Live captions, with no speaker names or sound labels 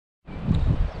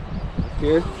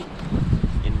here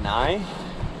in Nye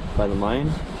by the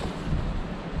mine.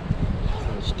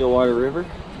 Stillwater River.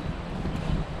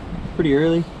 Pretty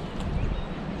early.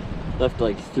 Left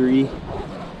like 3.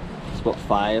 It's about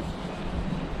 5.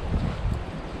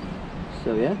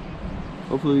 So yeah,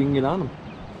 hopefully we can get on them.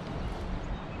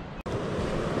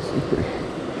 Super.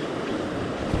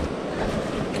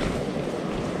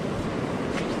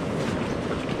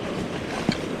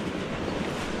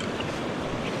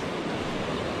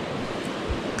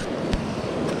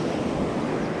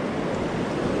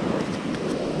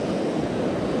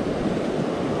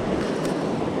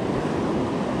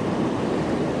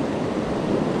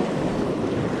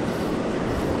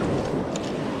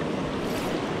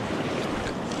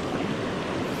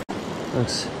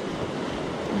 Looks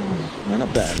not a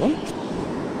bad one.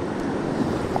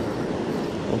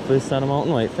 Hopefully it's not a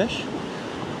mountain whitefish.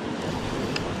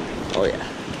 Oh yeah.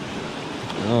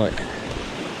 Oh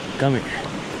yeah. Come here.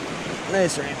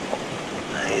 Nice rainbow.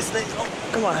 Nice, nice. Oh,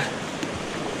 come on.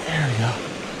 There we go.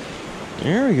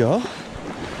 There we go.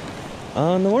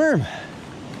 On the worm.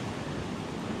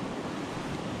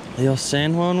 The old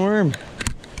San Juan worm.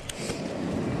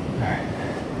 Alright.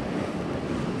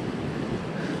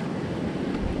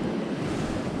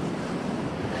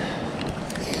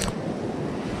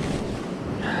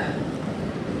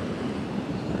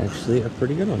 Actually, a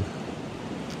pretty good one.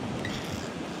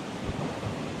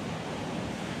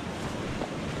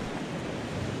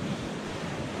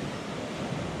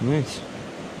 Nice.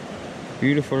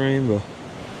 Beautiful rainbow.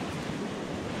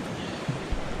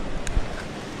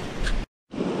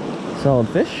 Solid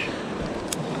fish.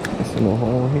 Nice little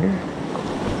hole here.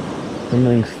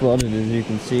 Everything's flooded, as you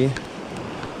can see.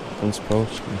 Fence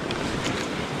post.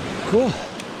 Cool.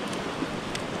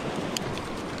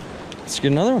 Let's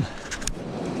get another one.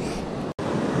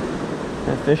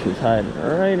 That fish was hiding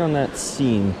right on that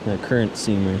seam, that current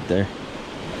seam right there.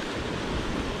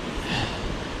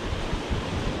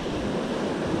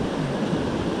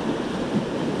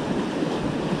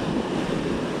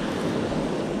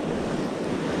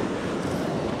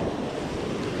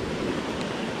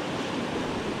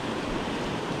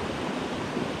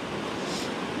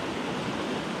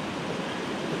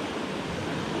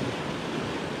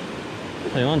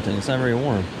 Tell you one thing, it's not very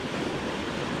warm.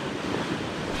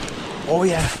 Oh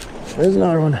yeah, there's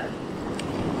another one.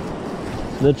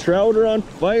 The trout are on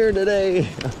fire today.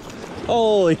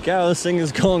 Holy cow, this thing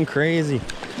is going crazy.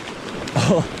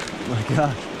 Oh my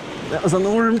gosh, that was on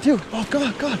the worm too. Oh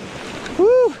god, god.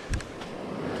 Woo!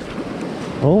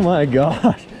 Oh my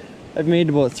gosh, I've made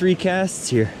about 3 casts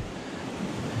here.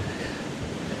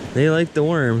 They like the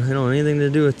worm. They don't have anything to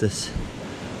do with this.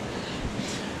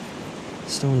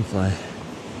 Stonefly.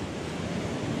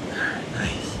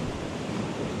 Nice.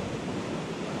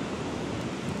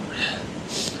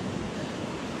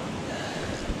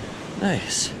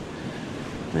 Nice.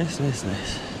 Nice, nice,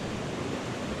 nice.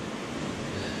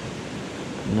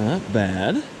 Not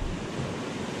bad.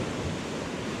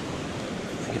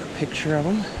 Get a picture of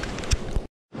them.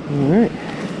 Alright.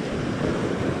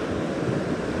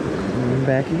 And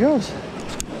back he goes.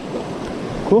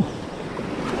 Cool.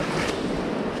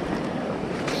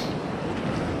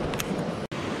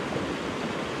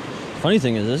 Funny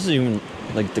thing is, this is even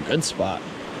like the good spot.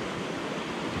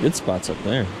 Good spot's up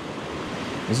there.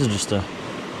 This is just a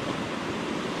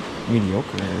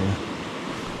mediocre area.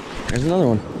 There's another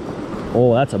one.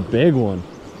 Oh, that's a big one.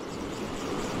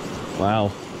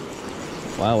 Wow.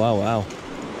 Wow, wow, wow.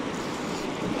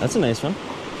 That's a nice one.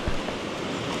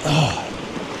 Oh.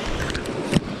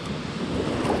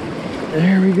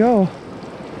 There we go.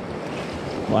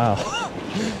 Wow.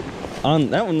 On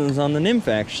that one was on the nymph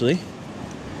actually.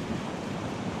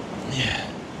 Yeah.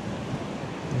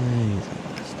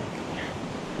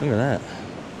 Look at that.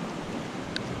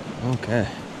 Okay.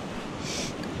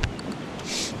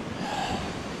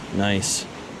 Nice.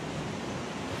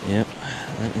 Yep,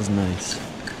 that is nice.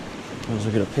 Let's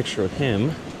look at a picture of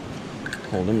him.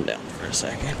 Hold him down for a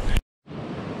second.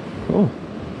 Oh.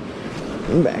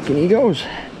 And back and he goes.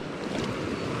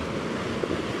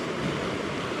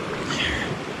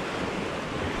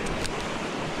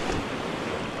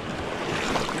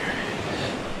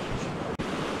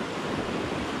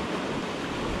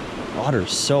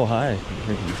 Water's so high.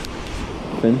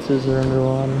 Fences are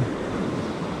underwater.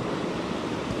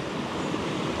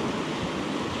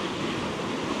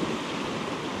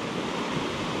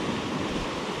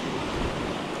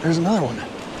 There's another one.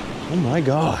 Oh my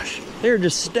gosh. They're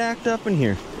just stacked up in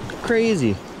here.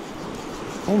 Crazy.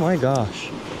 Oh my gosh.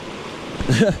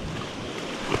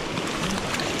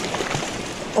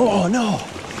 Oh no.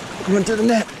 Went through the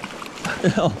net.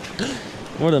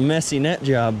 What a messy net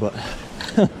job, but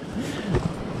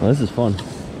Well, this is fun.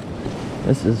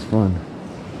 This is fun.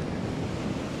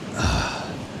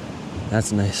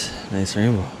 That's a nice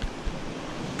rainbow.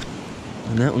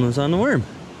 And that one was on the worm.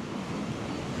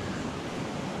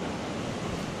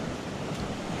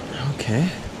 Okay.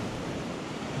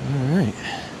 All right.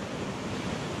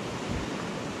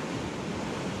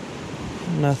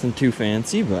 Nothing too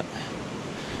fancy, but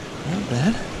not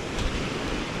bad.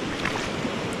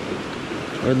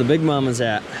 Where the big mama's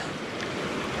at?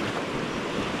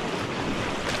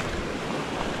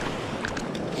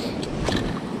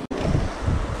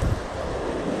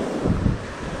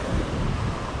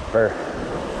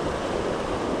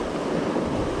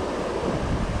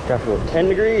 Got about 10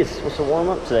 degrees. Supposed to warm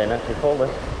up today, not too cold.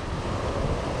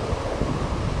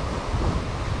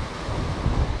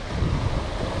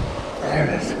 There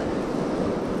it is.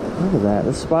 Look at that.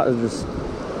 This spot is just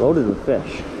loaded with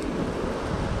fish.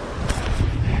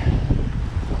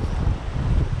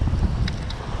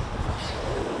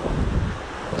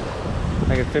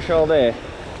 I could fish all day,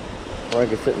 or I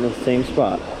could sit in the same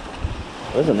spot.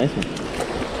 This is a nice one.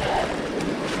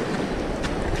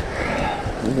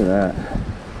 Look at that.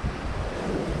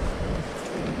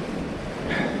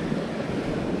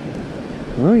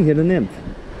 Oh, you hit a nymph.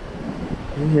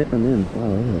 You hit a nymph. Wow,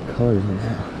 look at the colors on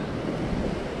that.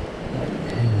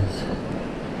 Yes.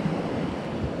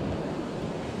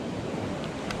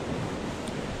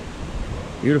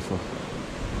 Beautiful.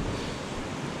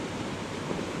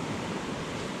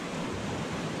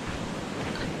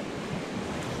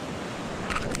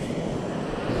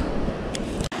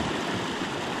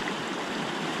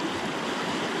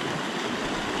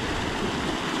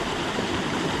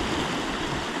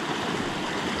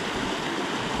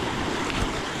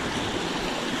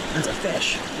 That's a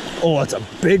fish. Oh, that's a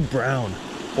big brown.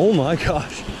 Oh my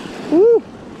gosh. Woo!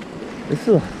 This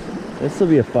will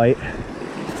be a fight.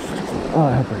 Oh,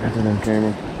 I hope I got it on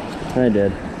camera. I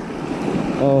did.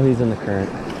 Oh, he's in the current.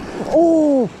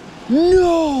 Oh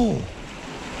no!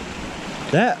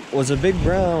 That was a big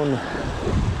brown.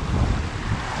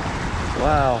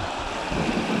 Wow.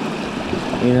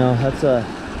 You know,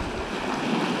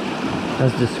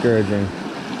 that's discouraging.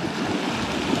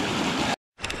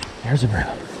 There's a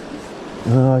brown.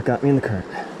 Oh, it got me in the current.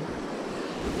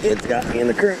 It's got me in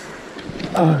the current.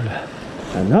 Oh,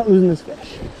 I'm not losing this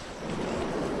fish.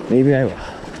 Maybe I will.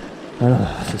 I don't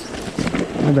know. It's just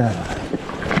not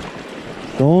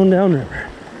bad. Going down river.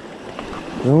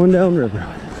 Going down river.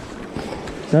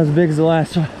 It's not as big as the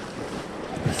last one.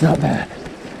 It's not bad.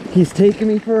 He's taking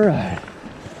me for a ride.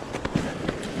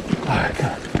 Oh,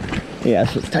 God. Yeah,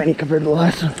 this was tiny compared to the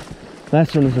last one.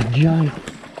 Last one was a giant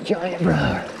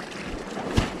brown.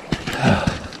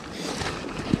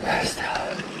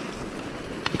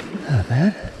 Not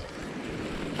bad.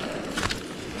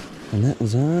 And that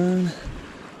was on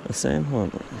the San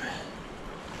Juan.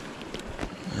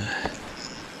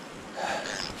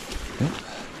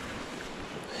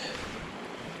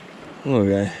 Hello,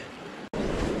 guy.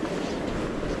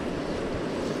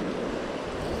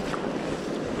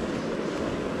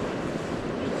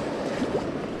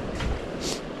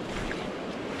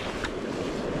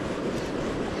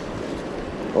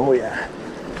 Oh yeah.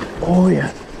 Oh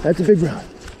yeah. That's a big brown.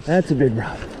 That's a big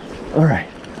brown. All right.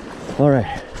 All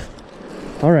right.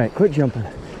 All right. Quit jumping.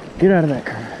 Get out of that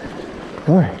current.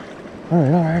 All right. All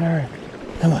right. All right. All right.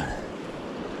 Come on.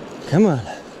 Come on.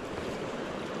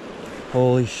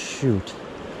 Holy shoot.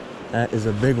 That is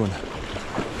a big one.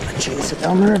 I chase it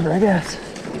down the river, I guess.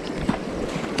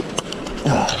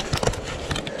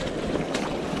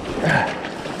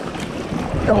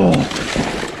 Oh.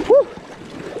 Woo.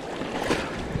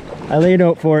 I laid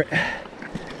out for it.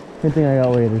 Good thing I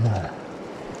got waders on.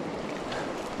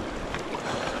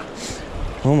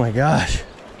 Oh my gosh.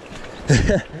 I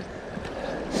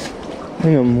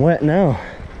think I'm wet now.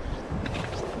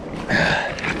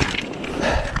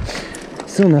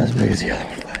 Still not as big as the other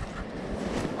one.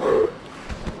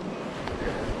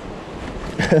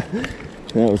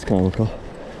 That was comical.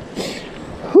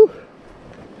 Whew.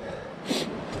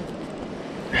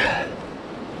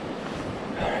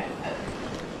 Alright.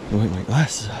 I'll wipe my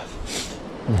glasses off.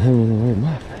 I haven't even wiped them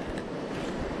off.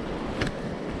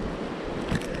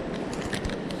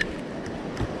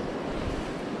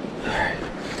 Alright.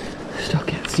 I still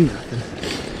can't see nothing.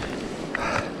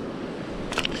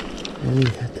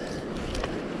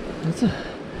 That's a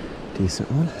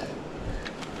decent one.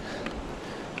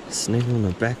 Snake on the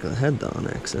back of the head though on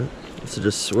accident. Must have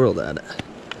just swirled at it.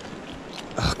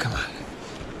 Oh, come on.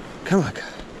 Come on.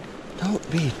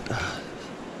 Don't be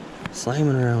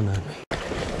sliming around on me.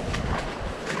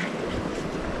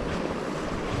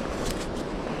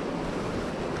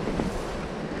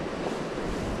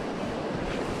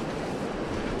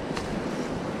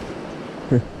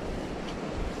 Oh,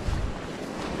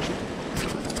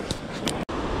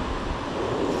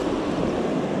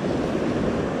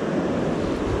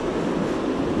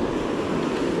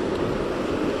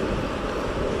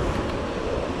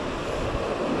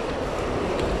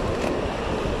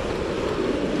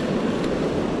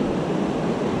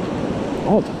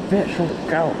 it's a fish. Holy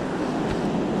cow.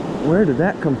 Where did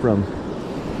that come from?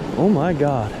 Oh my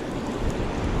god.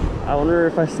 I wonder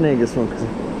if I snag this one, because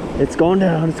it's going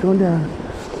down, it's going down.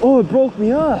 Oh, it broke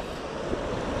me off.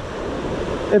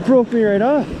 It broke me right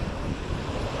off.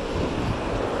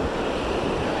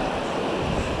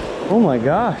 Oh my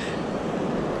gosh.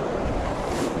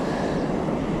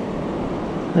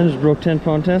 I just broke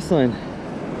 10-pound test line.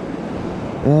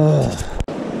 Ugh.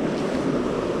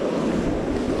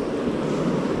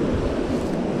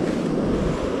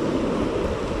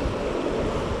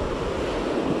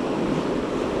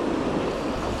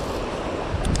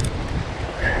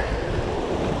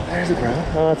 There's a brown.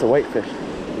 Oh, that's a whitefish.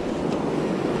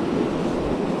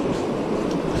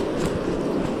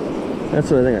 That's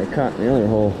what I think I caught in the other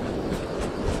hole.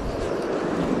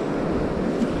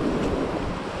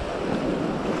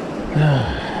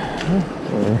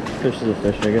 Whatever. Fish is a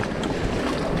fish, I guess.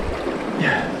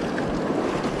 Yeah.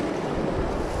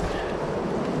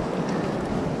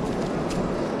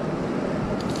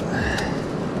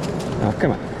 Oh,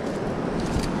 come on.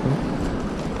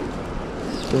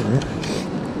 Spin it.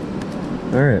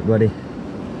 All right, buddy.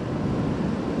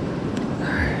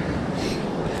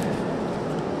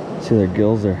 See, their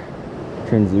gills are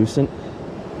translucent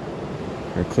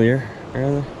or clear,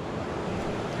 rather.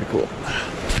 They're cool.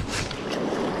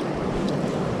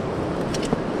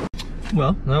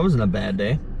 Well, that wasn't a bad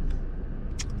day.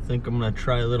 I think I'm gonna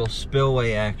try a little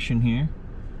spillway action here.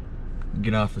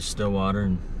 Get off of Stillwater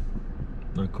and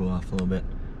let it cool off a little bit.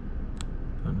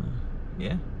 But,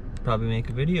 yeah, probably make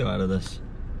a video out of this.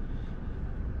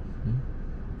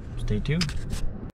 Stay tuned.